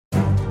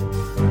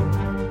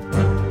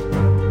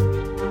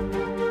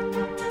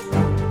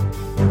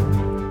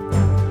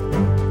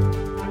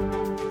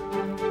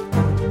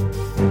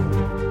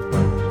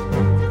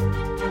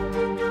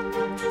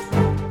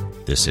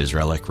This is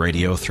Relic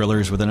Radio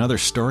Thrillers with another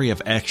story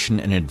of action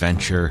and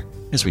adventure,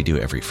 as we do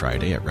every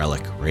Friday at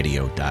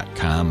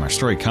relicradio.com. Our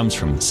story comes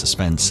from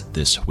Suspense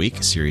This Week,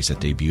 a series that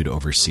debuted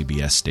over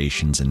CBS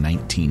stations in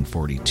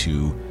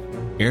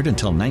 1942, aired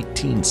until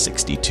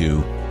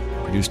 1962,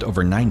 produced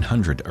over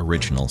 900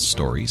 original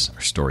stories.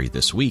 Our story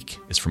this week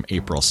is from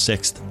April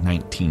 6th,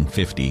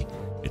 1950.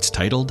 It's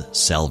titled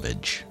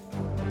Salvage.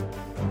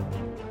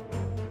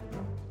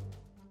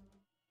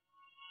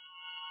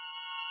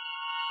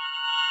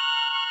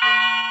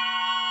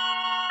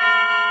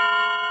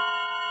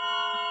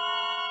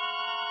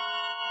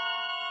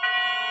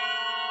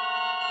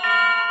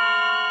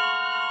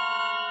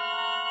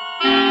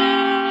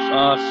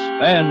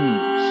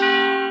 Suspense.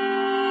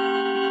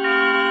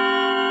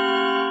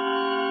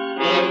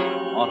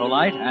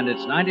 Autolite and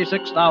its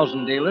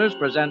 96,000 dealers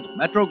present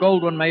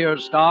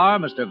Metro-Goldwyn-Mayer's star,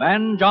 Mr.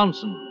 Van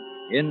Johnson,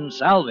 in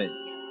Salvage,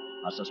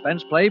 a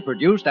suspense play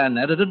produced and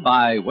edited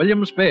by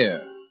William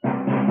Spear.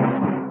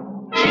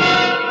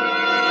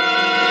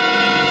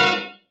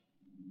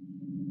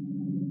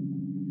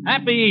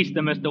 Happy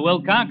Easter, Mr.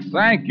 Wilcox.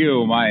 Thank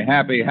you, my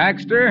happy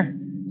hackster.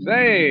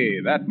 Say,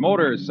 that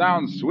motor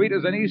sounds sweet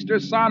as an Easter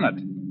sonnet.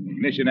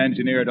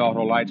 Ignition-engineered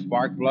Autolite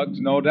spark plugs,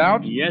 no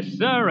doubt? Yes,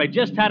 sir. I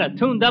just had it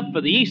tuned up for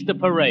the Easter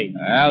parade.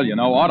 Well, you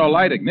know,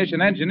 Autolite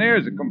Ignition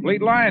engineers a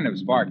complete line of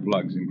spark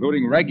plugs,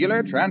 including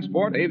regular,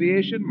 transport,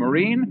 aviation,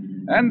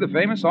 marine, and the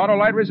famous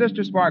Autolite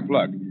resistor spark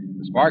plug.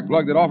 The spark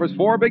plug that offers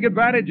 4 big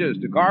advantages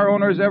to car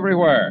owners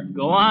everywhere.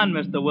 Go on,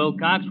 Mr.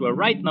 Wilcox. We're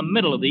right in the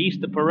middle of the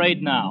Easter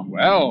parade now.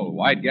 Well,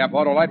 wide-gap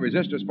Autolite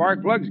resistor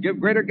spark plugs give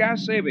greater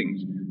gas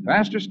savings,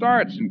 faster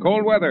starts in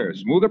cold weather,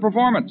 smoother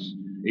performance,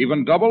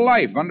 even double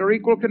life under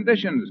equal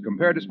conditions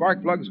compared to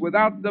spark plugs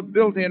without the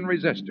built-in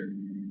resistor.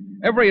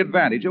 Every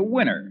advantage a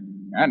winner.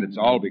 And it's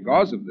all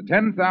because of the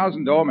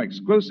 10,000-ohm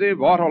exclusive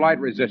Autolite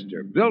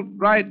resistor built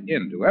right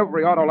into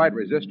every Autolite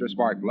resistor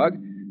spark plug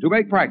to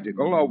make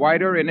practical a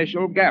wider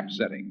initial gap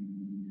setting.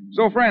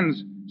 So,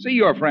 friends, see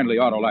your friendly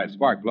Autolite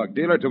spark plug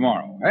dealer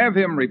tomorrow. Have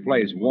him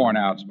replace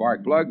worn-out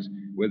spark plugs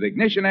with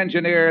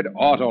ignition-engineered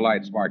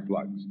Autolite spark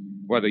plugs.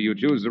 Whether you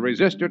choose the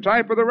resistor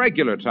type or the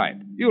regular type,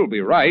 you'll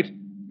be right,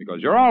 because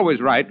you're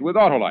always right with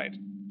Autolite.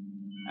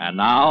 And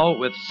now,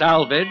 with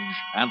Salvage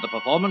and the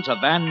performance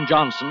of Van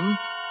Johnson,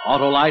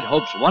 Autolite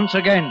hopes once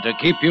again to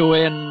keep you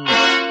in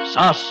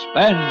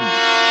suspense.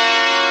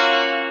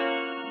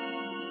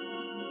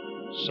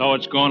 So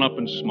it's gone up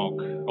in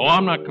smoke. Oh,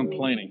 I'm not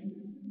complaining.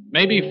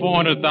 Maybe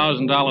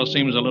 $400,000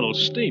 seems a little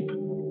steep.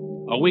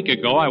 A week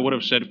ago, I would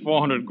have said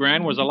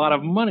 $400,000 was a lot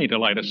of money to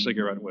light a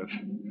cigarette with.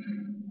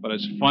 But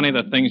it's funny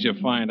the things you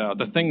find out,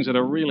 the things that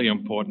are really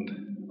important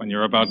when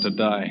you're about to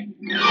die.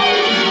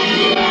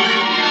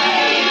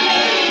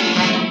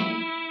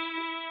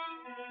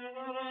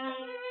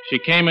 She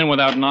came in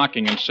without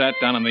knocking and sat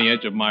down on the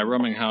edge of my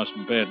rooming house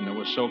bed, and it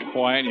was so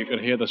quiet you could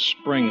hear the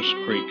springs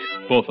creak,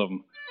 both of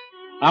them.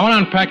 I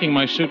went unpacking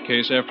my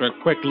suitcase after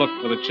a quick look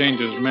for the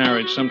changes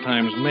marriage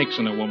sometimes makes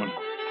in a woman.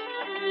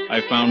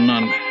 I found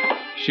none.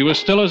 She was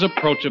still as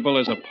approachable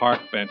as a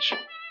park bench.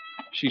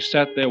 She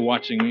sat there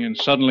watching me, and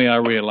suddenly I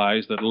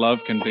realized that love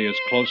can be as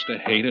close to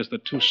hate as the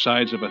two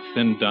sides of a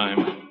thin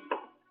dime.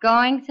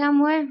 Going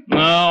somewhere? No,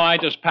 I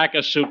just pack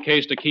a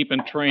suitcase to keep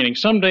in training.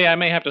 Someday I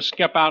may have to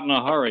skip out in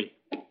a hurry.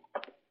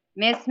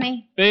 Miss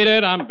me? Beat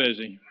it, I'm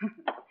busy.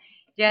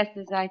 Just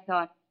as I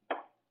thought.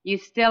 You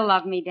still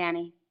love me,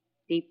 Danny.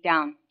 Deep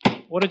down.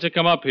 What did you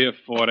come up here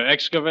for, to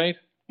excavate?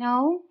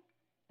 No.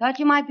 Thought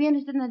you might be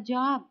interested in the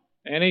job.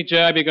 Any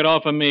job you could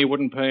offer me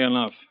wouldn't pay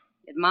enough.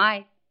 It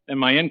might. Then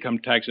my income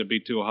tax would be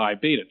too high.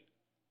 Beat it.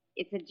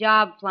 It's a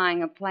job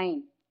flying a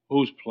plane.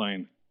 Whose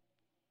plane?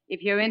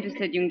 If you're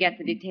interested, you can get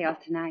the details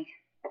tonight.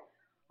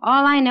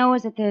 All I know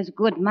is that there's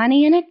good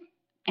money in it,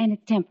 and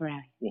it's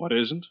temporary. What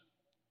isn't?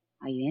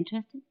 Are you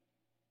interested?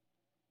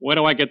 Where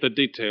do I get the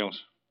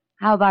details?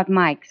 How about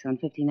Mike's on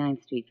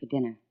 59th Street for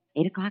dinner?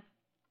 8 o'clock?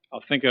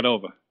 I'll think it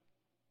over.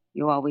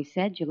 You always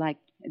said you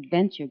liked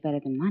adventure better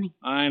than money.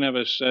 I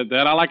never said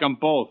that. I like them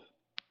both.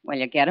 Well,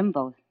 you get them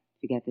both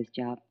if you get this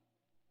job.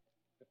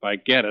 If I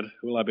get it,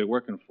 who'll I be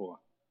working for?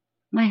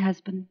 My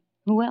husband.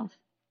 Who else?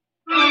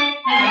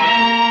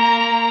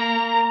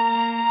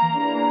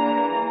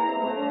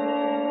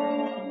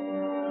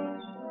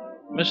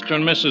 Mr.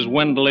 and Mrs.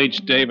 Wendell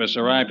H. Davis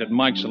arrived at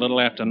Mike's a little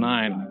after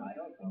 9.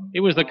 He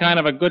was the kind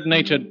of a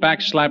good-natured,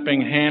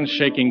 back-slapping,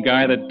 hand-shaking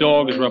guy that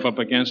dogs rub up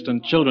against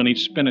and children eat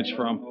spinach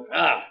from.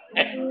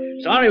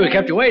 Sorry we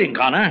kept you waiting,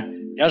 Connor.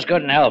 Just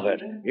couldn't help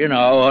it. You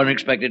know,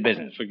 unexpected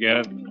business. Forget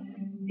it.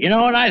 You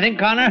know what I think,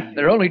 Connor?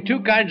 There are only 2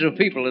 kinds of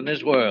people in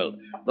this world.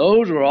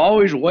 Those who are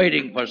always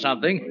waiting for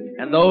something,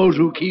 and those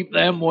who keep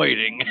them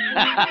waiting.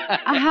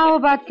 How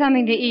about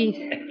something to eat?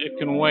 It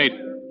can wait.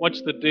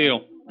 What's the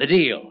deal? The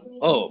deal?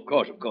 Oh, of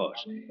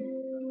course.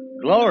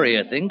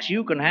 Gloria thinks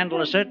you can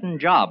handle a certain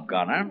job,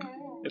 Connor.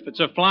 If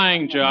it's a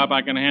flying job,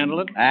 I can handle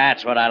it.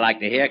 That's what I like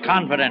to hear.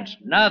 Confidence.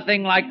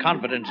 Nothing like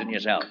confidence in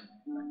yourself.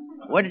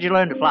 Where did you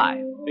learn to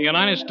fly? The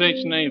United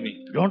States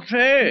Navy. Don't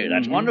say.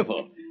 That's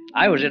wonderful.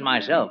 I was in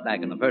myself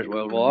back in the First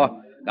World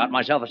War. Got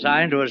myself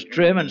assigned to as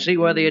trim and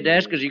seaworthy a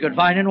desk as you could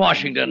find in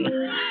Washington.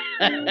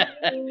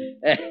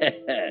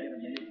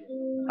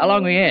 How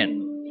long were you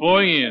in?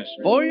 4 years.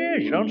 4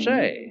 years, you don't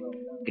say.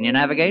 Can you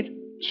navigate?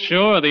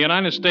 Sure, the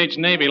United States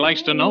Navy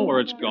likes to know where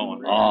it's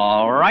going.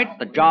 All right,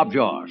 the job's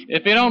yours.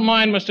 If you don't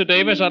mind, Mr.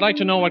 Davis, I'd like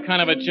to know what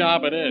kind of a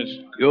job it is.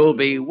 You'll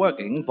be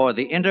working for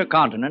the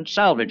Intercontinent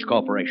Salvage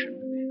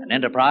Corporation, an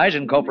enterprise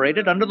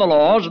incorporated under the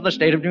laws of the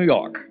state of New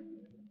York.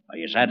 Are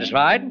you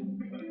satisfied?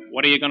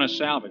 What are you going to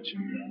salvage?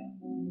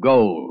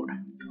 Gold.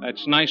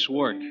 That's nice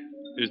work.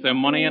 Is there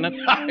money in it?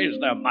 Is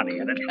there money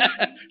in it?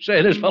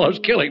 Say, this fellow's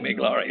killing me,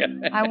 Gloria.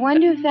 I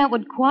wonder if that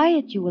would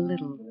quiet you a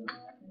little.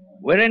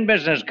 We're in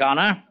business,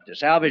 Connor, to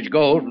salvage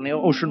gold from the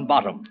ocean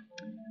bottom.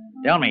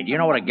 Tell me, do you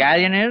know what a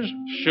galleon is?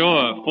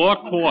 Sure, 4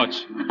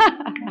 quarts.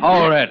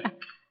 Hold it.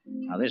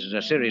 Now, this is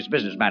a serious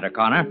business matter,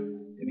 Connor.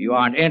 If you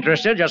aren't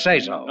interested, just say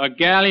so. A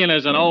galleon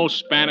is an old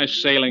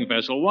Spanish sailing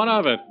vessel. What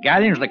of it?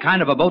 Galleon's the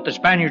kind of a boat the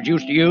Spaniards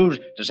used to use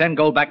to send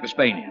gold back to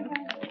Spain in.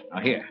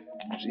 Now, here.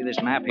 See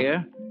this map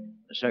here?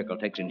 The circle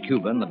takes in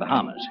Cuba and the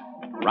Bahamas.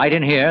 Right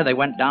in here, they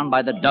went down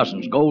by the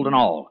dozens, gold and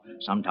all.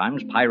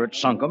 Sometimes pirates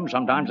sunk them,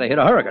 sometimes they hit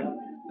a hurricane.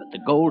 But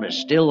the gold is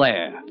still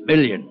there.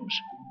 Billions.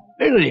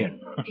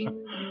 Billions.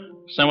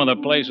 Some of the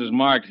places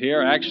marked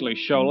here actually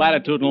show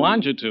latitude and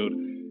longitude.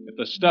 If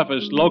the stuff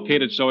is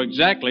located so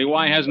exactly,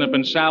 why hasn't it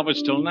been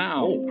salvaged till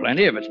now? Oh,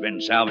 plenty of it's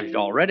been salvaged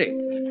already.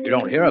 You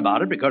don't hear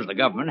about it because the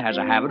government has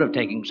a habit of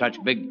taking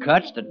such big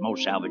cuts that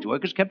most salvage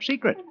work is kept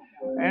secret.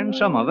 And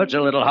some of it's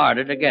a little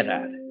harder to get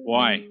at.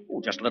 Why?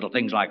 Oh, just little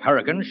things like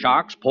hurricanes,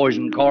 sharks,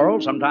 poisoned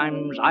coral,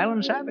 sometimes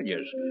island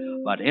savages.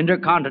 But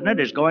Intercontinent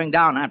is going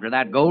down after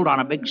that gold on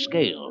a big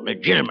scale,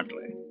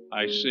 legitimately.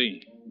 I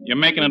see. You're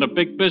making it a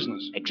big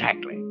business.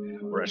 Exactly.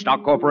 We're a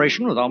stock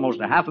corporation with almost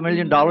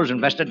 $500,000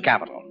 invested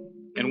capital.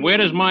 And where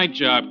does my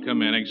job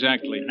come in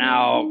exactly?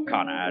 Now,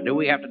 Connor, do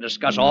we have to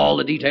discuss all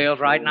the details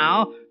right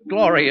now?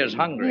 Gloria's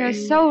hungry. You're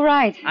so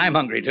right. I'm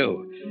hungry,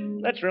 too.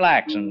 Let's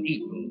relax and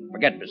eat and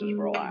forget business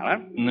for a while, huh?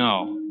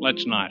 No,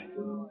 let's not.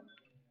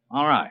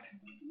 All right.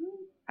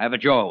 Have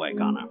it your way,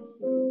 Connor.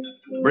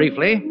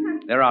 Briefly,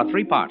 there are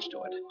 3 parts to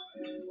it.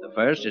 The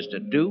first is to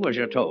do as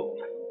you're told.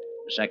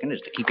 The second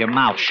is to keep your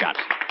mouth shut.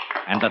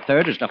 And the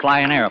third is to fly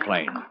an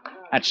airplane.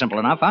 That's simple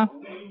enough, huh?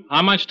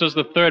 How much does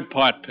the third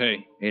part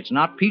pay? It's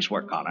not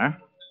piecework, Connor.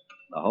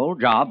 The whole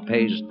job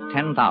pays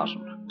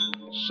 $10,000.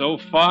 So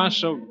far,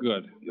 so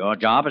good. Your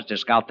job is to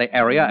scout the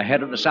area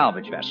ahead of the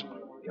salvage vessel.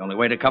 The only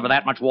way to cover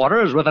that much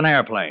water is with an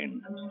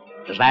airplane.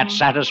 Does that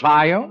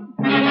satisfy you?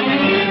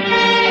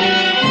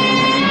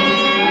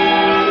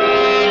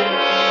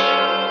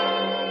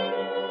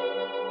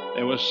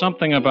 There was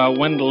something about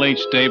Wendell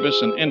H.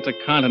 Davis and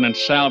Intercontinent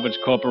Salvage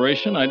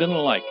Corporation I didn't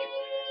like.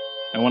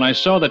 And when I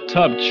saw the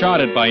tub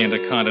chartered by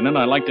Intercontinent,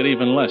 I liked it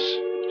even less.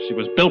 She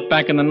was built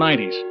back in the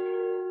 90s.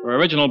 Her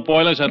original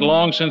boilers had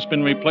long since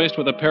been replaced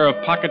with a pair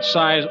of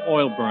pocket-sized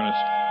oil burners.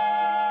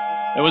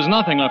 There was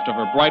nothing left of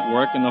her bright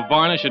work, and the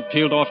varnish had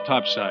peeled off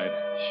topside.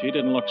 She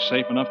didn't look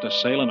safe enough to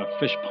sail in a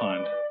fish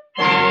pond.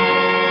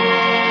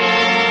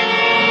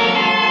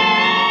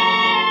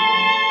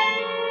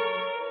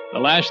 The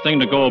last thing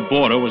to go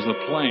aboard her was the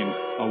plane,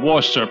 a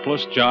war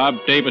surplus job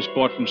Davis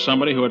bought from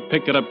somebody who had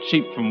picked it up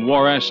cheap from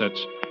war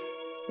assets.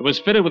 It was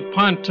fitted with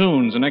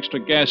pontoons and extra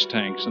gas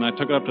tanks, and I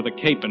took it up to the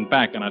Cape and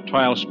back on a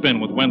trial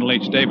spin with Wendell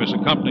H. Davis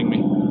accompanying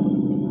me.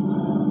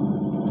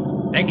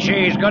 Think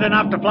she's good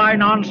enough to fly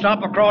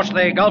nonstop across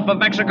the Gulf of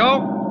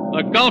Mexico?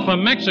 The Gulf of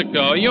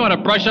Mexico? You ought to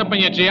brush up on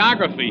your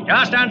geography.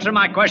 Just answer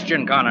my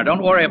question, Connor.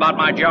 Don't worry about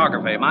my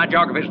geography. My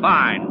geography's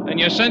fine. And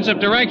your sense of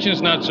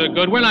direction's not so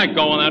good. We're not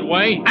going that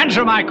way.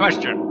 Answer my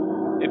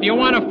question. If you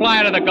want to fly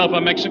out of the Gulf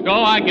of Mexico,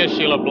 I guess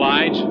you'll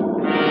oblige.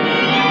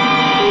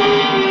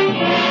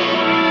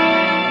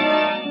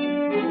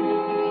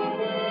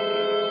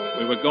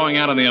 We were going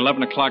out on the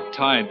 11 o'clock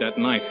tide that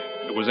night.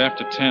 It was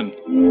after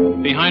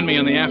 10. Behind me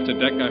on the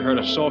afterdeck, I heard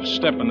a soft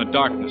step in the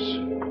darkness.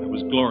 It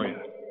was Gloria.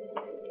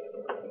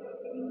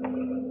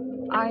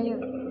 Are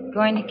you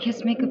going to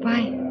kiss me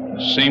goodbye?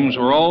 Seems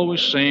we're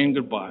always saying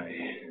goodbye.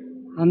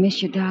 I'll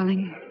miss you,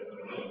 darling.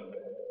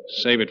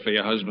 Save it for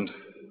your husband.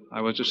 I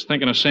was just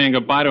thinking of saying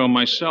goodbye to him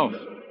myself.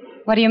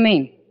 What do you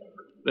mean?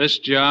 This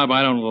job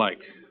I don't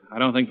like. I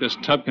don't think this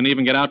tub can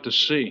even get out to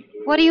sea.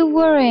 What are you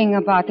worrying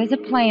about? There's a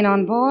plane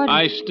on board.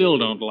 I still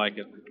don't like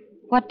it.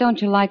 What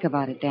don't you like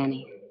about it,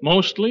 Danny?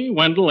 Mostly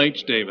Wendell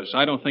H. Davis.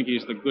 I don't think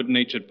he's the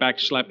good-natured,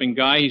 backslapping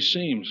guy he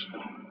seems.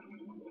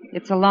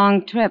 It's a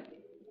long trip.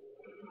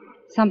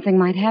 Something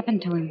might happen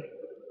to him.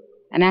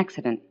 An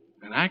accident.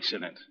 An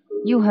accident?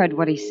 You heard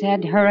what he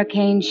said.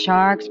 Hurricanes,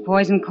 sharks,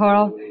 poison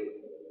coral.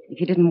 If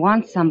you didn't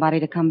want somebody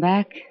to come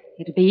back,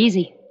 it'd be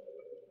easy.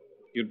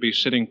 You'd be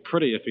sitting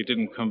pretty if he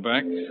didn't come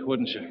back,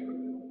 wouldn't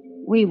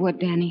you? We would,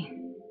 Danny.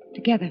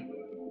 Together.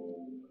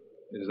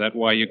 Is that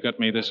why you got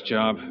me this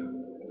job?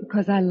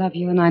 Because I love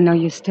you and I know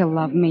you still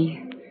love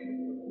me.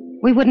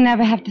 We wouldn't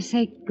ever have to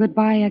say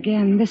goodbye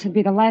again. This would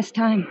be the last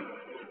time.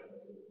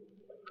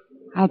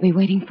 I'll be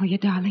waiting for you,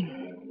 darling.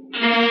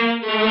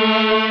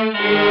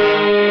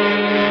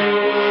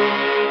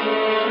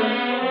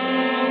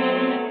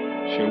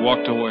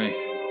 walked away.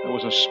 There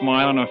was a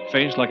smile on her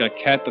face like a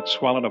cat that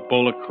swallowed a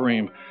bowl of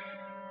cream.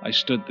 I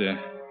stood there.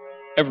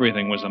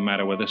 Everything was the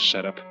matter with this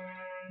setup.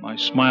 My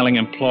smiling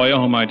employer,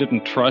 whom I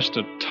didn't trust,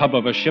 a tub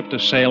of a ship to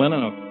sail in,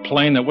 and a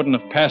plane that wouldn't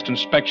have passed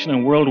inspection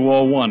in World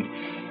War I.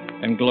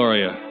 And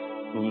Gloria,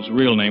 whose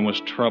real name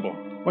was Trouble.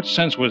 What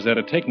sense was there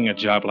to taking a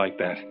job like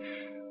that?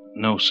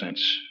 No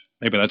sense.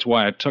 Maybe that's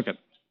why I took it.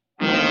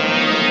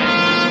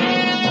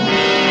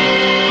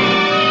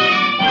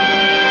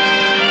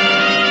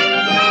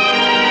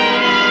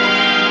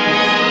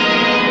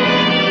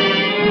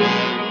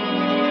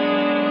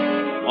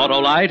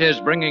 Autolite is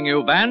bringing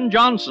you Van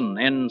Johnson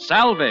in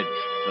Salvage,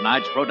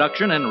 tonight's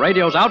production in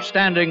radio's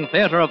outstanding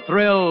theater of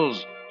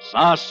thrills,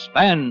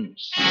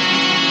 Suspense.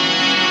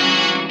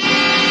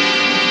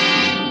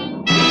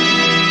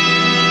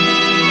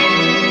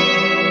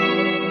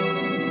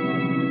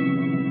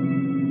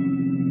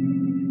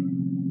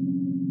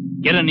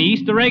 Get any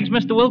Easter eggs,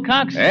 Mr.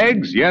 Wilcox?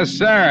 Eggs? Yes,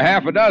 sir.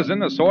 Half a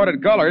dozen,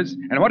 assorted colors.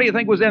 And what do you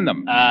think was in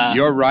them?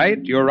 You're right.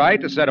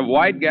 A set of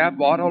wide-gap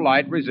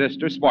Autolite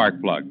resistor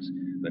spark plugs.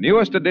 The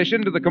newest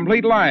addition to the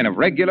complete line of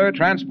regular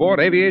transport,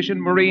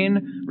 aviation,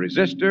 marine,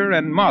 resistor,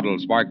 and model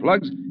spark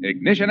plugs,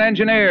 ignition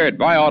engineered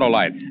by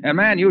Autolite. And,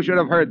 man, you should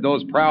have heard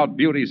those proud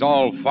beauties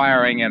all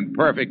firing in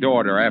perfect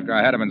order after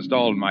I had them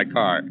installed in my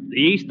car. The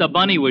Easter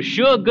Bunny was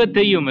sure good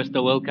to you,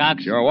 Mr.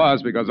 Wilcox. Sure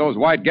was, because those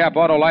wide-gap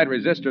Autolite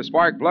resistor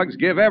spark plugs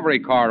give every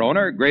car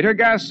owner greater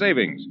gas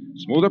savings,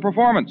 smoother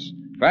performance,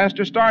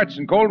 faster starts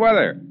in cold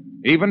weather,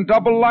 even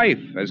double life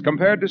as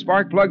compared to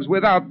spark plugs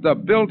without the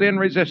built-in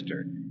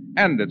resistor.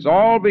 And it's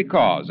all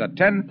because a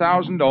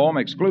 10,000 ohm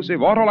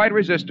exclusive Autolite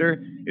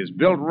resistor is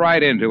built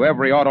right into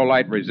every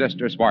Autolite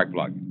resistor spark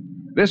plug.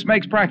 This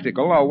makes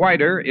practical a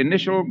wider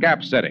initial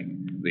gap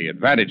setting, the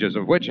advantages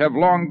of which have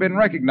long been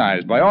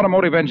recognized by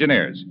automotive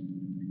engineers.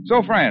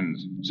 So,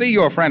 friends, see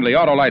your friendly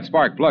Autolite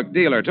spark plug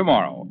dealer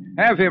tomorrow.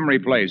 Have him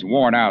replace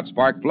worn-out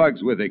spark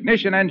plugs with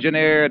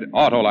ignition-engineered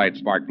Autolite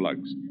spark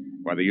plugs.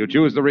 Whether you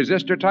choose the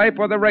resistor type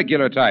or the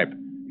regular type,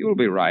 you'll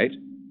be right,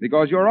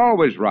 because you're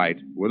always right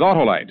with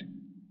Autolite.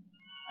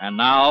 And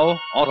now,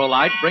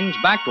 Autolite brings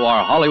back to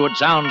our Hollywood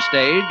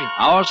soundstage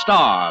our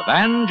star,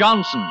 Van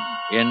Johnson,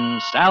 in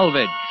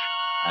Salvage,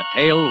 a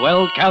tale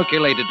well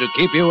calculated to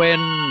keep you in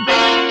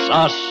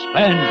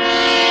suspense.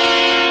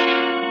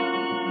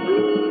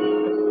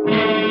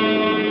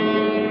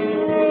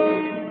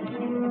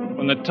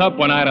 When the tub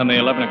went out on the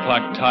 11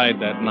 o'clock tide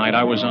that night,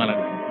 I was on it.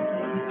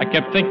 I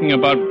kept thinking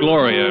about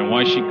Gloria and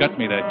why she got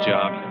me that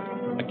job.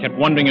 I kept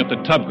wondering if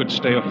the tub could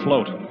stay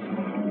afloat.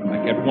 I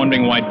kept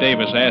wondering why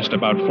Davis asked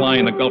about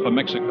flying the Gulf of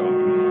Mexico.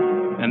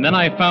 And then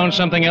I found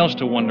something else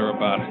to wonder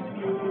about.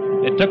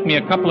 It took me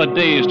a couple of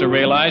days to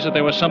realize that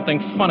there was something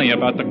funny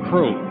about the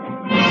crew.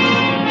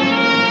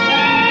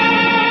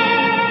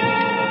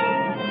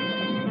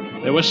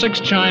 There were 6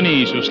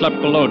 Chinese who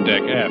slept below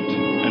deck aft,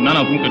 and none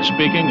of them could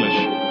speak English.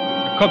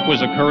 The cook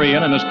was a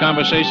Korean, and his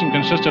conversation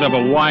consisted of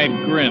a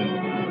wide grin.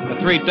 The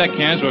 3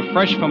 deckhands were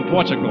fresh from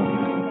Portugal.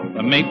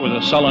 The mate was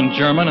a sullen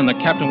German, and the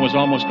captain was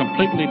almost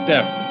completely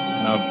deaf.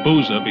 A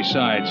boozer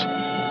besides.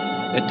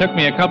 It took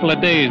me a couple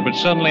of days, but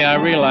suddenly I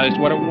realized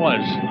what it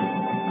was.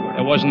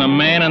 There wasn't a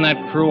man in that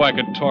crew I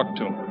could talk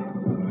to.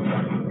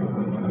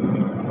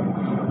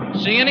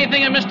 See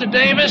anything of Mr.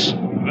 Davis?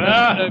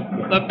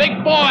 The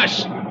big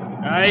boss.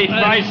 He's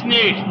nice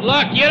neat.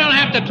 Look, you don't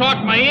have to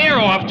talk my ear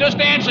off. Just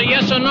answer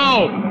yes or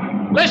no.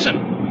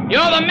 Listen,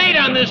 you're the mate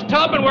on this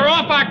tub, and we're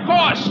off our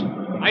course.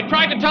 I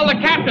tried to tell the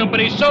captain, but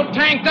he's so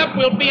tanked up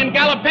we'll be in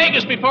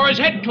Galapagos before his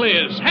head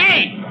clears.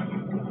 Hey!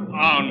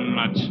 Oh,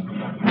 nuts.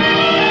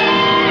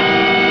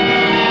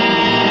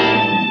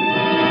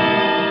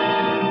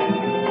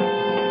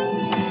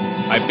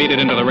 I beat it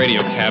into the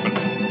radio cabin.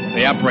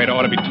 The operator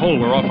ought to be told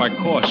we're off our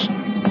course.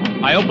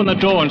 I opened the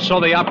door and saw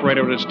the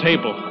operator at his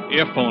table,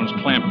 earphones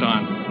clamped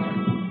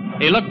on.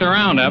 He looked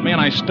around at me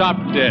and I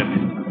stopped dead.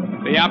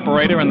 The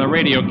operator in the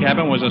radio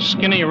cabin was a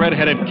skinny,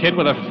 red-headed kid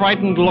with a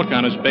frightened look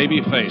on his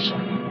baby face.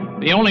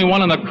 The only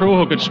one in the crew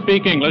who could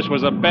speak English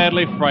was a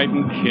badly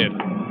frightened kid.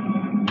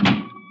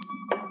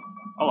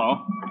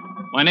 Hello.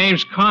 My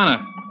name's Connor.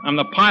 I'm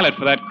the pilot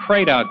for that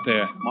crate out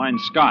there.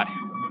 Mine's Scott.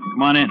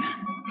 Come on in.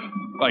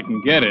 If I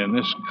can get in,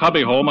 this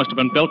cubbyhole must have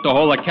been built to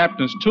hold the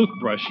captain's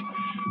toothbrush.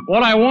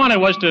 What I wanted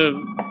was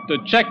to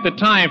check the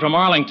time from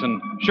Arlington.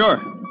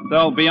 Sure.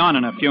 They'll be on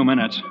in a few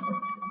minutes.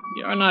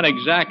 You're not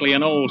exactly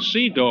an old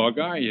sea dog,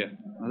 are you?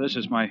 Well, this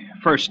is my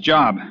first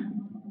job.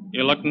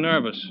 You look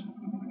nervous.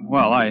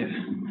 Well,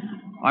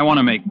 I want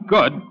to make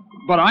good,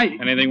 but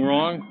Anything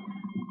wrong?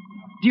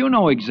 Do you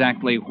know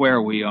exactly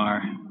where we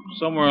are?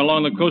 Somewhere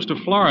along the coast of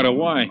Florida.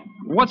 Why?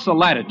 What's the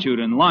latitude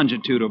and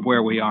longitude of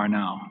where we are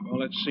now? Well,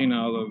 let's see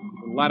now. The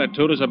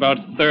latitude is about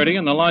 30,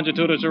 and the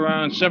longitude is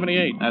around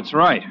 78. That's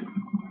right.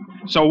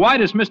 So why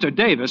does Mr.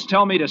 Davis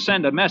tell me to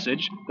send a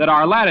message that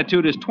our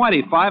latitude is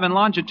 25 and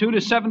longitude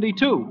is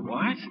 72?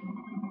 What?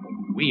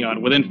 We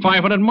aren't within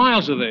 500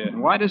 miles of there.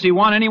 Why does he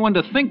want anyone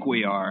to think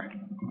we are?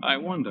 I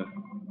wonder.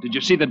 Did you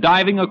see the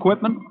diving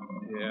equipment?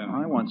 Yeah.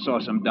 I once saw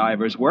some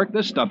divers work.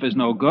 This stuff is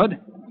no good.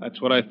 That's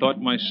what I thought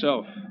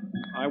myself.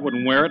 I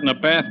wouldn't wear it in a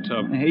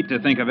bathtub. I hate to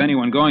think of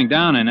anyone going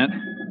down in it.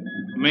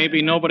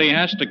 Maybe nobody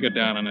has to go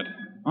down in it.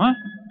 Huh?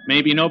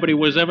 Maybe nobody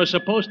was ever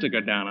supposed to go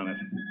down in it.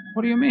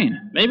 What do you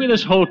mean? Maybe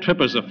this whole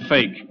trip is a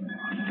fake.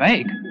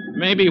 Fake?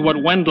 Maybe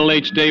what Wendell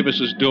H. Davis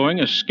is doing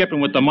is skipping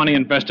with the money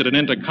invested in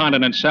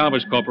Intercontinental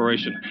Salvage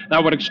Corporation.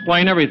 That would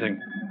explain everything.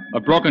 A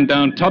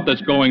broken-down tub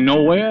that's going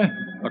nowhere,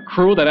 a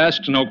crew that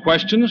asks no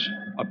questions,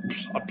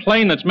 a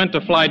plane that's meant to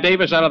fly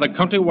Davis out of the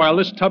country while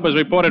this tub is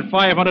reported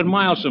 500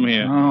 miles from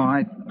here.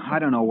 Oh, I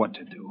don't know what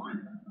to do.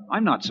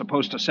 I'm not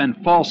supposed to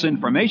send false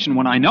information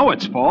when I know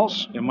it's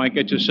false. You might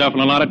get yourself in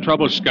a lot of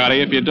trouble,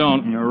 Scotty, if you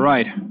don't. You're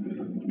right.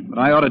 But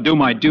I ought to do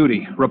my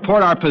duty.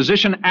 Report our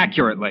position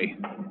accurately.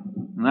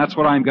 And that's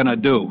what I'm going to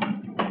do.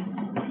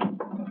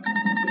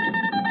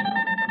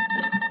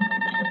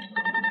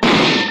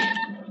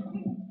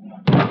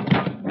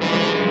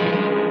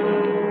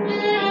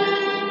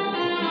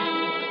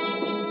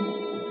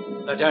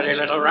 The dirty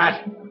little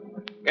rat.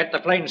 Get the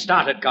plane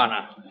started,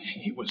 Connor.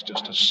 He was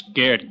just a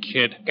scared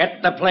kid.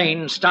 Get the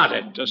plane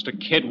started. Just a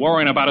kid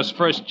worrying about his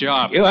first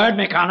job. You heard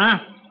me,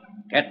 Connor.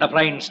 Get the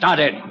plane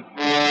started.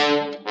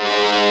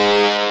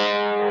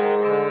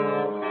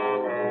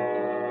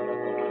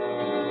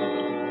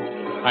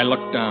 I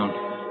looked down.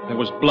 There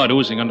was blood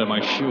oozing under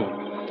my shoe.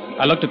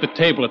 I looked at the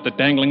table at the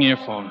dangling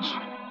earphones.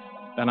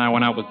 Then I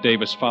went out with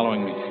Davis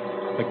following me,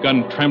 the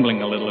gun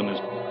trembling a little in his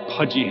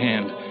pudgy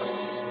hand.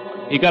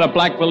 He got a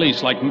black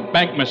valise like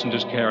bank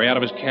messengers carry out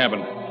of his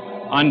cabin.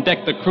 On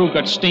deck, the crew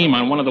got steam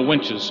on one of the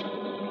winches.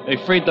 They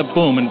freed the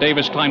boom, and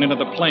Davis climbed into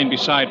the plane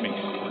beside me.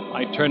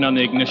 I turned on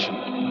the ignition.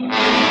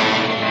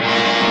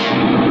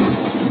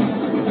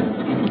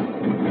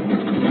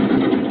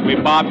 We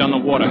bobbed on the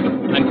water,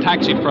 then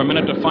taxied for a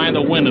minute to find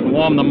the wind and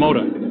warm the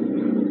motor.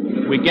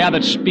 We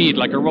gathered speed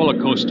like a roller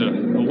coaster,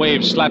 the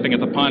waves slapping at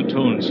the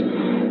pontoons.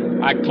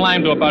 I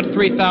climbed to about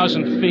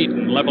 3,000 feet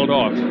and leveled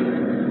off.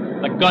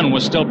 The gun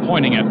was still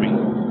pointing at me.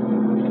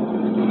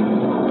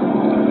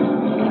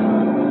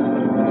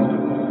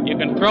 You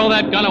can throw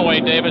that gun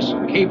away, Davis.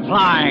 Keep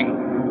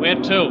flying. Where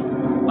to?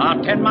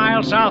 About 10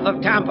 miles south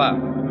of Tampa.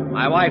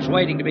 My wife's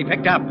waiting to be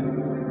picked up.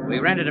 We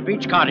rented a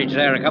beach cottage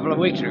there a couple of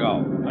weeks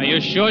ago. Are you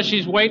sure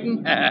she's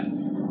waiting?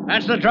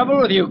 That's the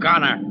trouble with you,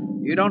 Connor.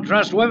 You don't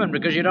trust women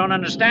because you don't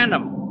understand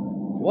them.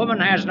 A woman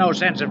has no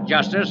sense of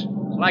justice.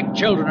 It's like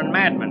children and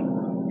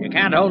madmen. You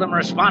can't hold them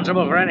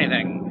responsible for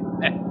anything.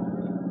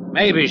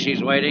 Maybe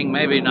she's waiting,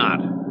 maybe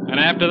not. And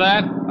after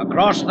that?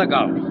 Across the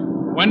Gulf.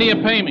 When do you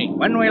pay me?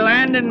 When we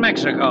land in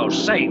Mexico,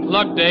 safe.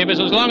 Look, Davis,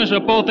 as long as we're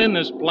both in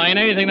this plane,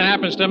 anything that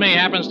happens to me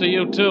happens to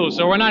you, too.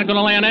 So we're not going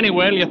to land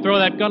anywhere till you throw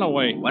that gun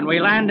away. When we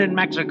land in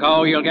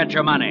Mexico, you'll get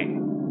your money.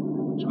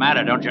 What's the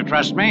matter? Don't you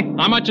trust me?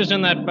 How much is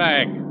in that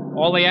bag?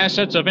 All the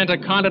assets of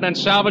Intercontinental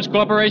Salvage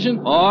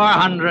Corporation?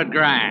 400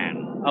 grand.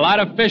 A lot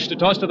of fish to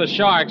toss to the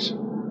sharks.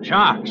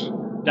 Sharks?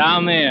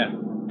 Down there.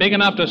 Big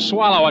enough to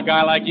swallow a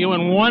guy like you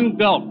in one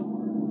gulp.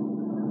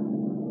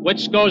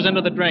 Which goes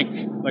into the drink?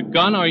 The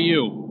gun or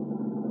you?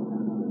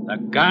 The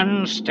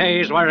gun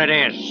stays where it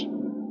is.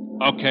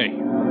 Okay.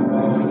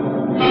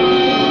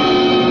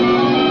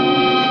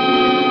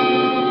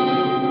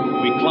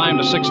 We climbed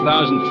to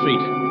 6,000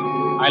 feet.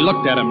 I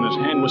looked at him and his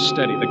hand was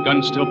steady, the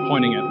gun still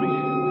pointing at me.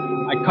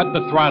 I cut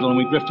the throttle and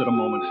we drifted a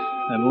moment,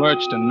 then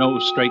lurched and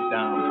nosed straight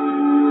down.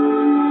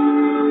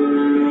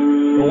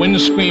 The wind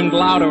screamed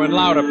louder and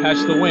louder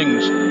past the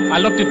wings. I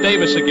looked at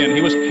Davis again.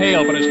 He was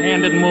pale, but his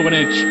hand didn't move an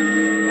inch.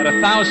 At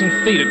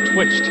 1,000 feet, it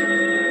twitched.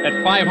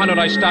 At 500,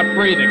 I stopped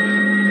breathing.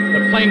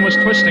 The plane was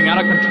twisting out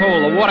of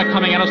control, the water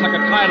coming at us like a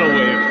tidal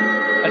wave.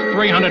 At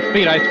 300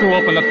 feet, I threw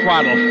open the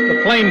throttle.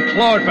 The plane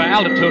clawed for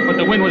altitude, but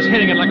the wind was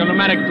hitting it like a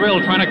pneumatic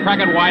drill trying to crack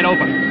it wide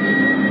open.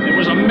 It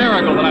was a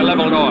miracle that I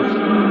leveled off.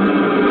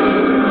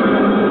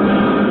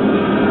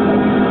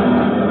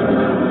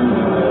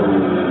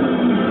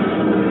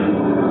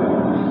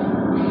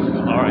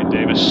 All right,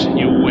 Davis,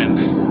 you win.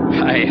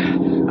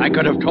 I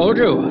could have told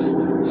you.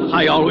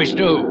 I always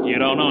do. You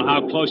don't know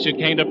how close you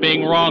came to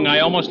being wrong. I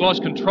almost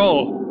lost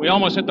control. We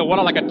almost hit the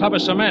water like a tub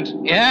of cement.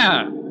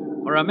 Yeah.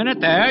 For a minute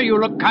there, you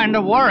looked kind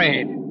of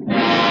worried.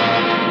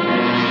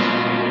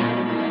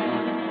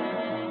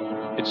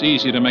 It's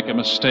easy to make a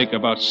mistake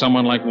about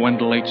someone like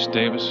Wendell H.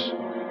 Davis.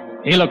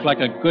 He looked like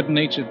a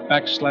good-natured,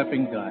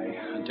 backslapping guy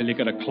until you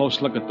get a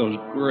close look at those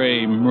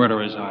gray,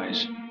 murderous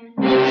eyes.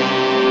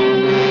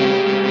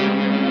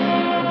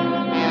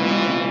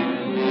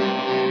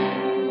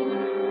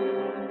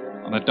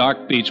 On a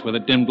dark beach with the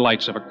dimmed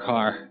lights of a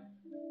car,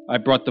 I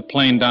brought the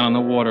plane down on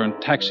the water and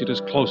taxied as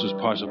close as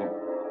possible.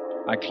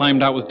 I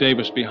climbed out with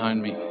Davis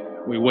behind me.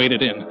 We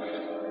waded in.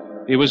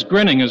 He was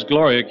grinning as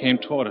Gloria came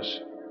toward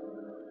us.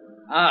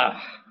 Ah,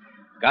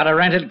 got a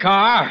rented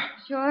car?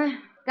 Sure.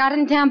 Got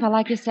in Tampa,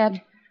 like you said.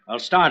 Well,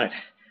 start it.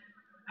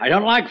 I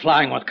don't like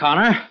flying with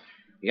Connor.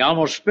 He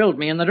almost spilled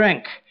me in the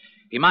drink.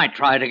 He might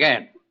try it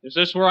again. Is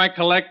this where I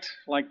collect,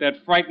 like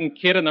that frightened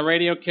kid in the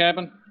radio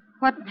cabin?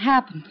 What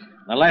happened?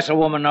 The less a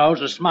woman knows,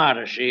 the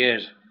smarter she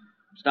is.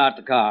 Start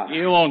the car.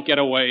 You won't get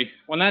away.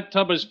 When that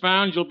tub is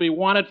found, you'll be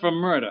wanted for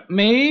murder.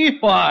 Me?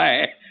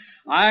 Why?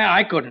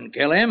 I couldn't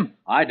kill him.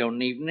 I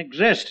don't even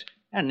exist.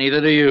 And neither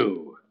do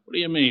you. What do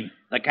you mean?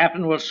 The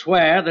captain will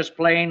swear this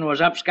plane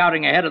was up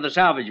scouting ahead of the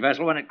salvage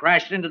vessel when it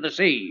crashed into the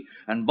sea,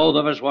 and both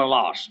of us were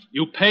lost.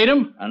 You paid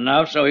him?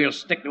 Enough so he'll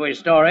stick to his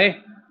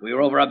story. We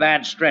were over a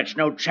bad stretch,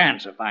 no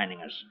chance of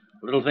finding us.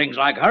 Little things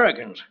like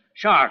hurricanes,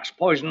 sharks,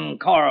 poison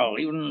coral,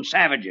 even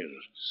savages.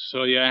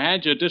 So you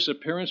had your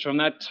disappearance from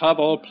that tub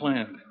all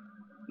planned.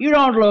 You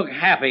don't look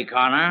happy,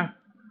 Connor.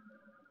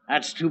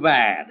 That's too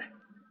bad.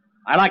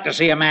 I like to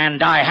see a man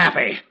die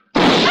happy.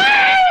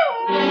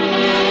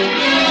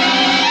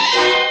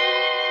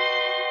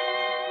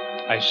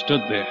 I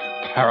stood there,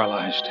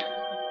 paralyzed.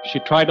 She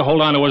tried to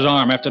hold on to his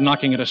arm after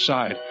knocking it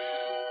aside.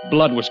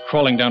 Blood was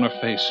crawling down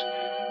her face.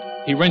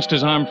 He wrenched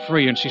his arm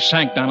free, and she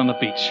sank down on the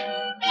beach.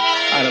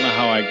 I don't know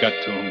how I got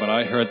to him, but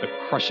I heard the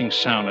crushing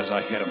sound as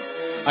I hit him.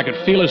 I could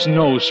feel his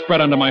nose spread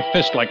under my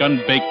fist like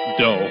unbaked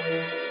dough.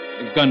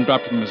 The gun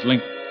dropped from his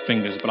limp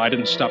fingers, but I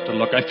didn't stop to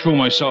look. I threw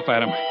myself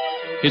at him.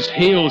 His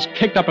heels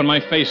kicked up in my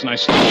face, and I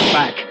stepped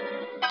back.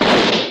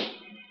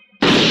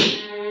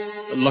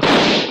 The look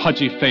on his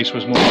pudgy face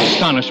was more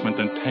astonishment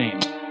than pain.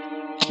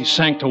 He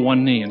sank to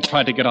one knee and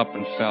tried to get up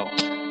and fell.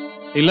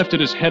 He lifted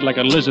his head like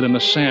a lizard in the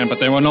sand, but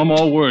there were no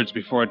more words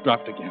before it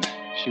dropped again.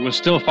 She was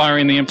still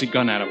firing the empty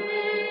gun at him.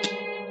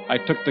 I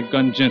took the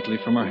gun gently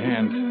from her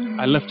hand.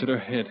 I lifted her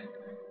head,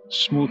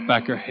 smoothed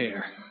back her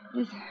hair.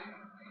 Is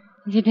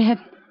he dead?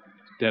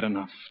 Dead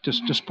enough.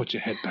 Just put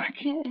your head back.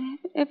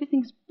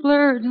 Everything's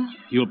blurred.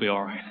 You'll be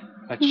all right.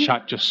 That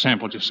shot just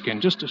sampled your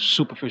skin. Just a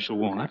superficial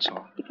wound, that's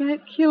all. The guy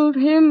killed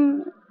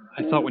him.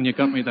 I thought when you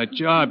got me that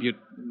job, you'd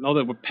know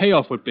that what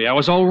payoff would be. I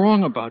was all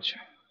wrong about you.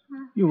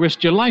 You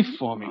risked your life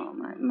for me. Oh,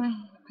 my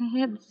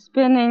head's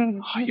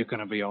spinning. Oh, you're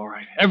going to be all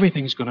right.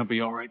 Everything's going to be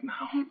all right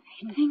now.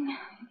 Everything?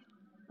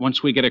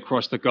 Once we get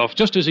across the Gulf,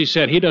 just as he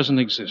said, he doesn't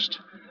exist.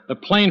 The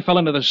plane fell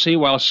into the sea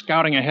while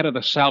scouting ahead of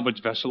the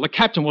salvage vessel. The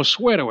captain will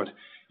swear to it.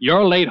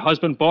 Your late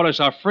husband bought us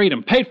our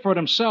freedom, paid for it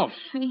himself.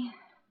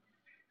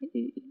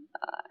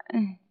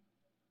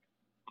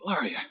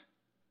 Gloria.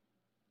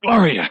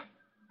 Gloria.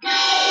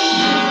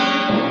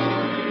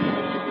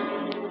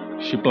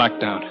 She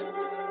blacked out.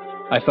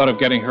 I thought of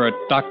getting her a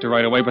doctor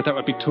right away, but that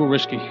would be too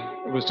risky.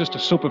 It was just a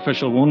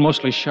superficial wound,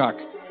 mostly shock.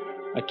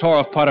 I tore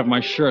off part of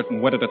my shirt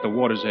and wet it at the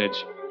water's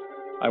edge.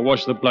 I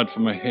washed the blood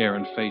from her hair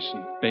and face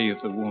and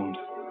bathed the wound.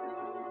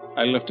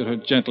 I lifted her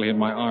gently in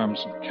my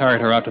arms and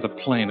carried her out to the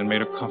plane and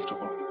made her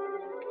comfortable.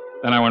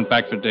 Then I went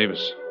back for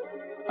Davis.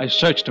 I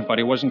searched him, but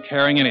he wasn't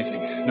carrying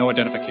anything. No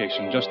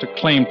identification, just a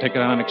claim ticket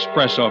on an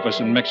express office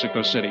in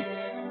Mexico City.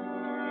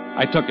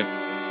 I took it.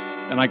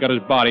 Then I got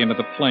his body into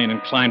the plane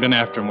and climbed in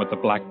after him with the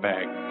black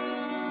bag.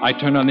 I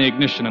turned on the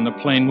ignition and the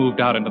plane moved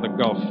out into the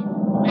Gulf.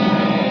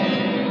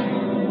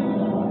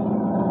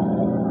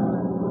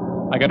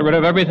 I got rid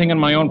of everything in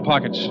my own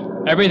pockets,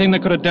 everything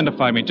that could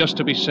identify me, just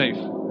to be safe.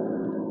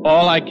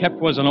 All I kept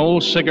was an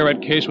old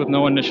cigarette case with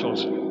no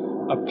initials,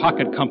 a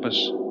pocket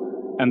compass,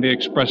 and the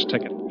express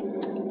ticket.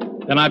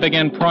 Then I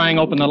began prying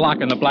open the lock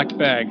in the black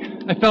bag.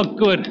 I felt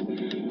good.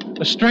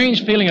 A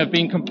strange feeling of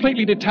being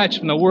completely detached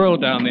from the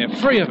world down there,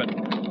 free of it.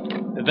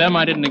 To them,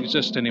 I didn't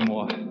exist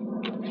anymore.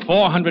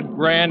 400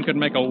 grand could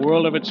make a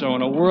world of its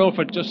own, a world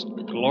for just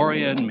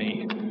Gloria and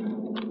me.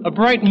 A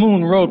bright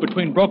moon rode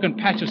between broken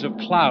patches of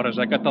cloud as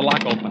I got the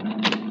lock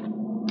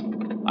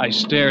open. I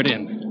stared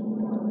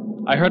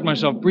in. I heard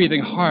myself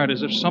breathing hard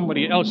as if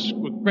somebody else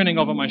were grinning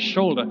over my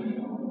shoulder.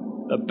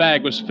 The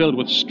bag was filled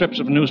with strips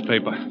of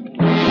newspaper.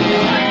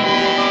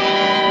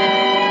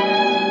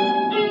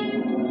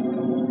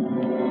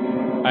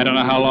 I don't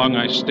know how long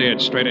I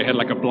stared straight ahead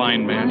like a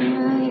blind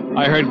man.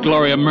 I heard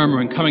Gloria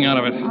murmuring coming out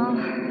of it.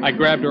 I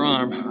grabbed her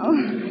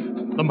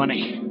arm. The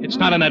money. It's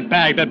not in that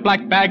bag. That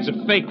black bag's a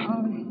fake.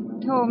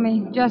 He told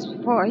me just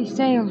before he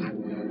sailed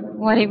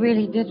what he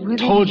really did with it.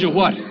 Told you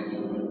what?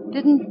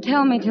 Didn't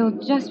tell me till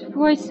just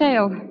before he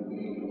sailed.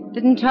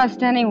 Didn't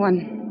trust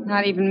anyone,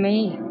 not even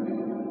me.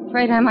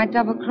 Afraid I might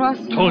double-cross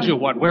him. Told you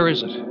what? Where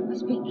is it?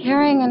 Must be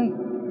carrying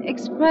an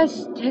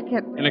express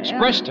ticket. An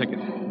express ticket?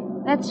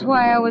 That's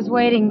why I was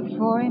waiting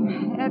for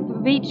him at the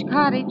beach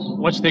cottage.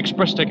 What's the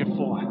express ticket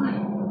for?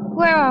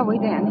 Where are we,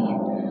 Danny?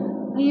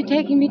 Are you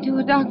taking me to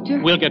a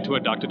doctor? We'll get to a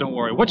doctor, don't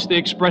worry. What's the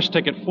express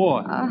ticket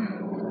for?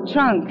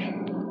 Trunk.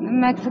 The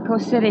Mexico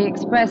City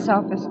Express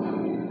office.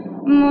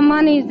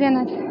 Money's in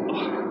it.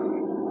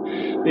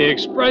 Oh, the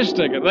express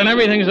ticket. Then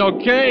everything's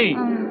okay.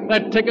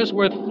 That ticket's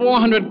worth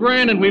 400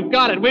 grand and we've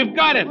got it. We've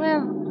got it.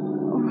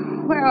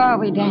 Where are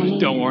we, Danny?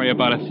 Don't worry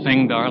about a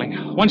thing,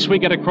 darling. Once we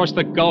get across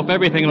the Gulf,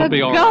 everything will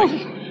be all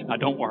right. Now,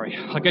 don't worry.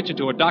 I'll get you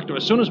to a doctor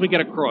as soon as we get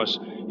across.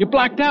 You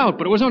blacked out,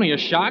 but it was only a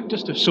shock,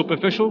 just a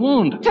superficial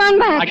wound. Turn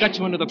back. I got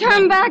you into the...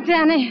 Turn back,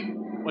 Danny.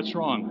 What's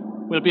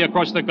wrong? We'll be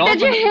across the Gulf.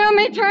 Did you hear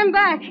me? Turn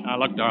back. Now,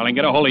 look, darling,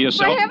 get a hold of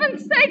yourself. For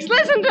heaven's sakes,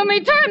 listen to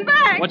me. Turn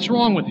back. What's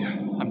wrong with you?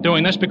 I'm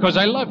doing this because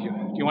I love you.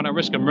 Do you want to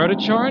risk a murder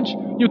charge?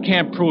 You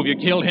can't prove you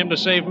killed him to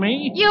save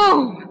me.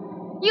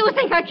 You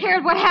think I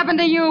cared what happened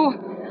to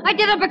you? I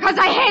did it because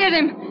I hated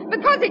him.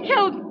 Because he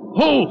killed...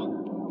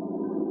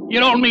 Who? You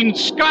don't mean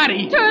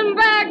Scotty? Turn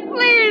back,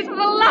 please, for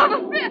the love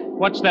of it.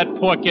 What's that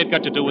poor kid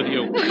got to do with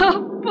you?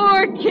 Oh,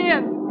 poor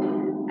kid.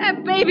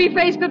 That baby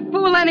face could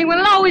fool anyone.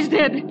 It always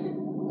did.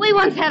 We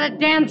once had a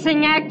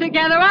dancing act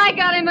together. I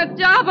got him a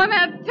job on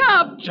that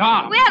tub.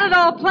 Job? We had it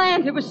all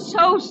planned. It was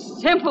so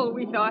simple,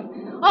 we thought.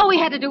 All we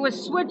had to do was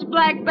switch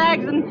black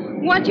bags,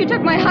 and once you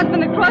took my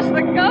husband across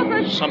the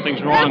Gulf...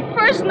 Something's wrong. That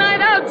first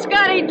night out,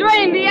 Scotty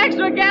drained the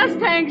extra gas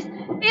tanks.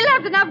 He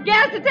left enough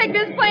gas to take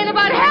this plane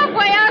about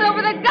halfway out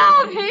over the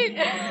Gulf.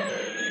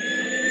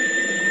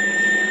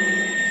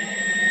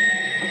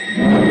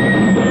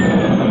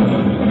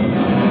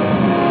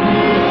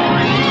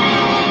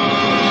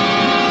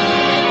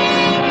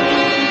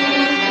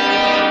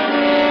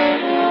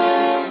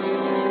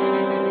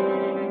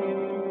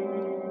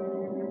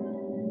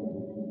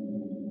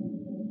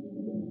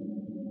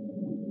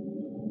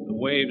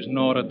 Waves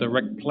gnawed at the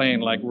wrecked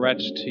plane like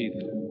rat's teeth.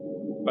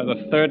 By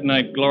the third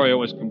night, Gloria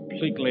was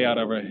completely out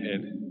of her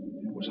head.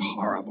 It was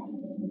horrible.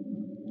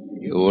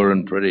 You were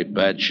in pretty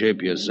bad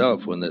shape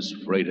yourself when this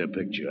freighter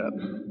picked you up.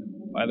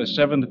 By the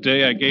seventh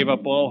day, I gave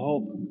up all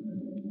hope.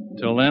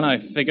 Till then, I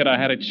figured I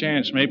had a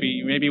chance,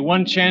 maybe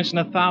one chance in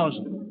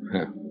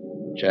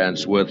 1,000.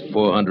 Chance worth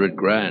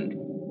 $400,000.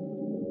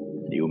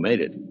 You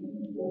made it.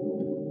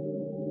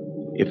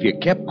 If you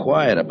kept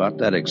quiet about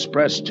that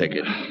express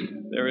ticket...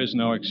 There is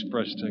no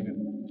express ticket.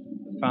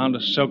 I found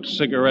a soaked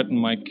cigarette in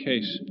my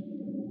case.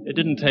 It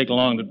didn't take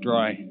long to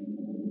dry.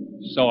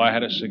 So I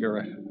had a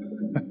cigarette.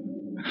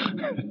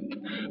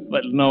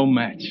 But no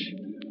match.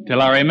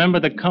 Till I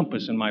remembered the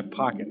compass in my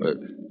pocket.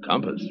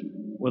 Compass?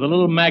 With a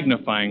little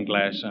magnifying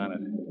glass on it.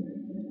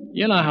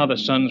 You know how the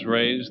sun's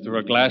rays through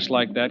a glass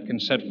like that can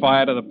set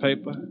fire to the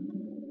paper?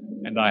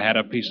 And I had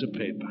a piece of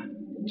paper.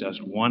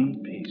 Just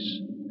one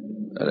piece.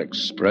 That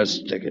express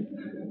ticket?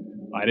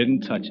 I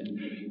didn't touch it.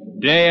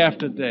 Day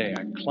after day,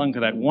 I clung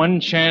to that one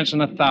chance in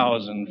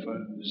 1,000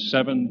 for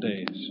 7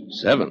 days.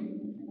 7?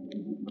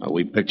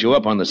 We picked you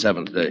up on the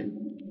 7th day.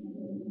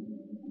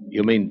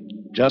 You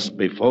mean just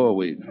before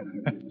we...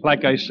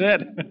 Like I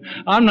said,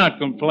 I'm not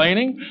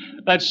complaining.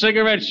 That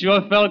cigarette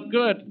sure felt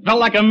good. Felt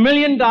like $1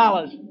 million.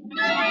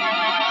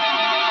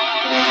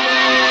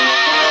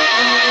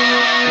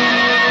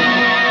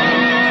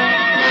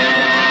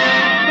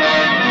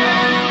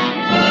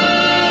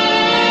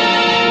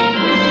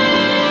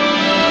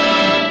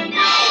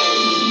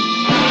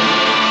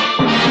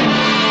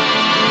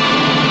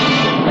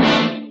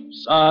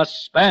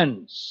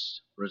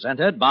 Suspense,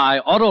 presented by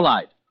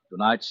Autolite.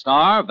 Tonight's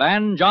star,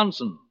 Van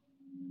Johnson.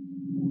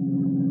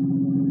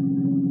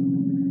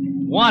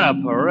 What a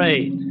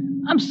parade.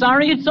 I'm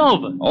sorry it's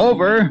over.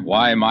 Over?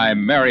 Why, my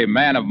merry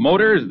man of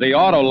motors, the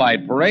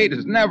Autolite parade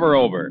is never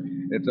over.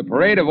 It's a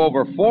parade of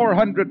over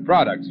 400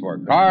 products for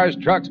cars,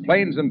 trucks,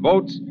 planes, and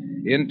boats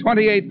in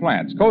 28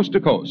 plants, coast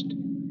to coast.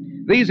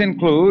 These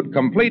include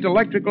complete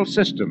electrical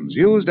systems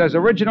used as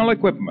original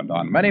equipment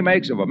on many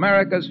makes of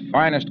America's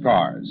finest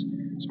cars.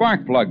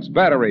 Spark plugs,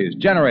 batteries,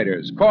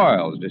 generators,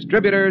 coils,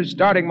 distributors,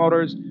 starting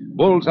motors,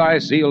 bullseye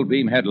sealed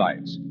beam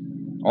headlights.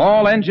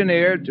 All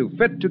engineered to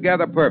fit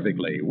together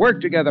perfectly, work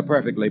together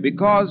perfectly,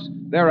 because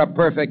they're a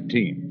perfect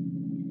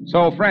team.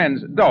 So,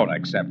 friends, don't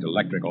accept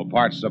electrical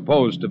parts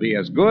supposed to be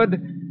as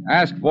good.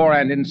 Ask for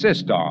and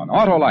insist on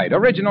Autolite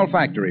original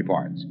factory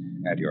parts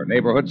at your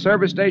neighborhood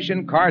service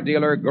station, car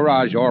dealer,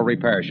 garage, or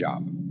repair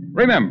shop.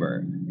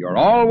 Remember, you're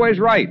always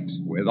right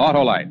with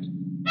Autolite.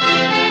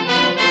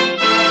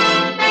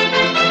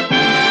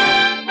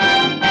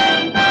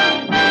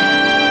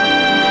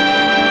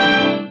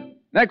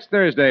 Next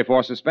Thursday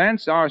for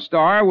Suspense, our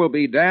star will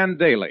be Dan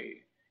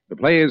Daly. The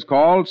play is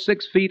called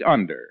 6 Feet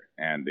Under,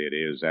 and it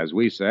is, as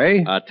we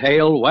say... A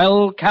tale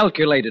well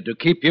calculated to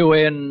keep you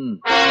in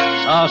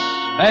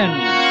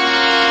suspense.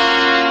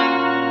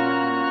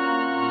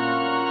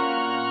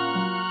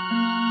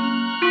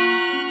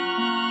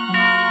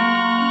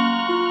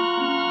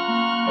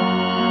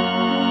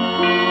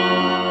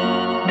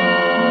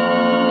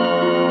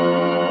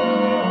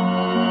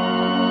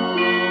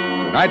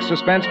 Tonight's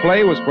suspense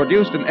play was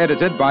produced and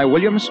edited by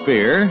William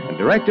Spear and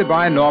directed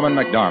by Norman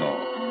MacDonald.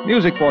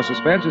 Music for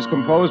Suspense is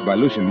composed by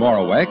Lucien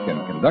Moraweck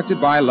and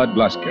conducted by Lud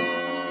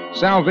Gluskin.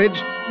 Salvage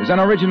is an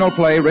original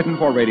play written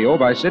for radio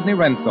by Sidney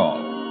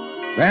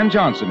Renthal. Van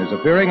Johnson is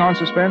appearing on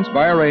Suspense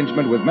by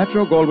arrangement with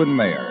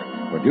Metro-Goldwyn-Mayer,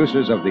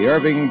 producers of the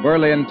Irving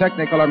Berlin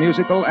Technicolor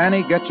musical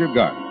Annie Get Your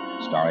Gun,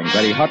 starring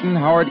Betty Hutton,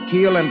 Howard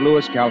Keel, and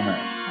Louis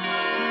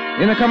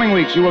Calhern. In the coming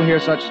weeks, you will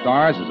hear such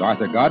stars as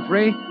Arthur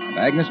Godfrey and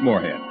Agnes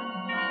Moorehead.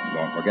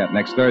 Don't forget,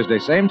 next Thursday,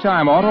 same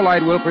time,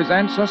 Autolite will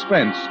present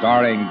Suspense,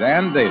 starring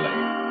Dan Daly.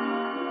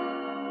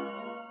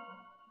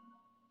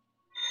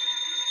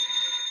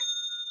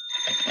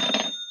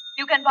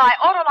 You can buy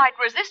Autolite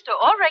resistor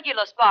or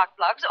regular spark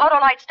plugs,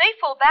 Autolite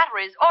stay-full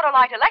batteries,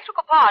 Autolite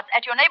electrical parts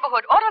at your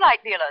neighborhood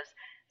Autolite dealers.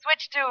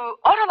 Switch to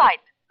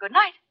Autolite. Good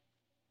night.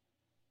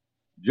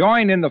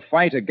 Join in the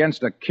fight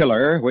against a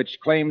killer which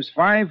claims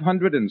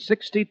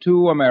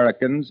 562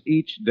 Americans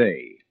each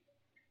day.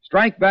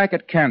 Strike back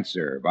at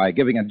cancer by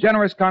giving a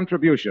generous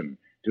contribution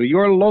to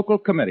your local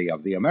committee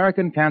of the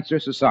American Cancer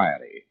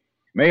Society.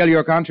 Mail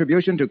your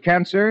contribution to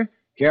Cancer,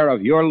 care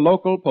of your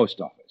local post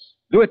office.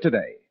 Do it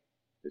today.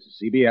 This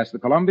is CBS, the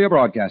Columbia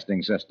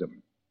Broadcasting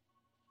System.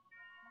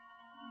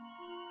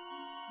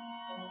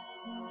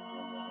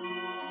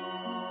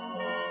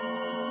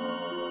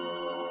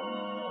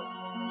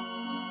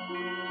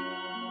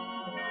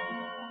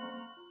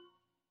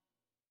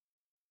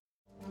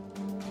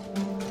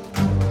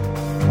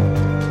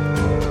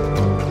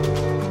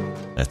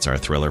 That's our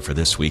thriller for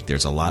this week.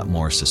 There's a lot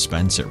more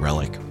suspense at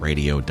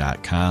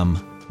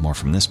relicradio.com. More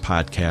from this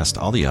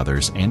podcast, all the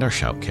others, and our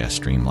Shoutcast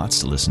stream. Lots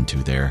to listen to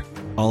there.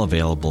 All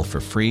available for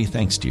free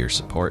thanks to your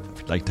support. If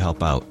you'd like to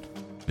help out,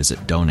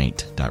 visit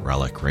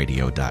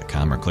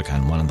donate.relicradio.com or click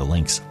on one of the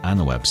links on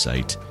the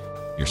website.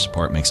 Your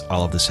support makes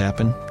all of this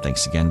happen.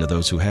 Thanks again to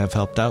those who have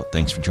helped out.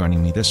 Thanks for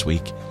joining me this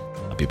week.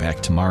 I'll be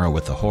back tomorrow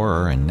with the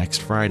horror and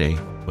next Friday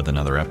with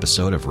another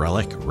episode of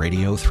Relic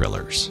Radio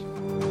Thrillers.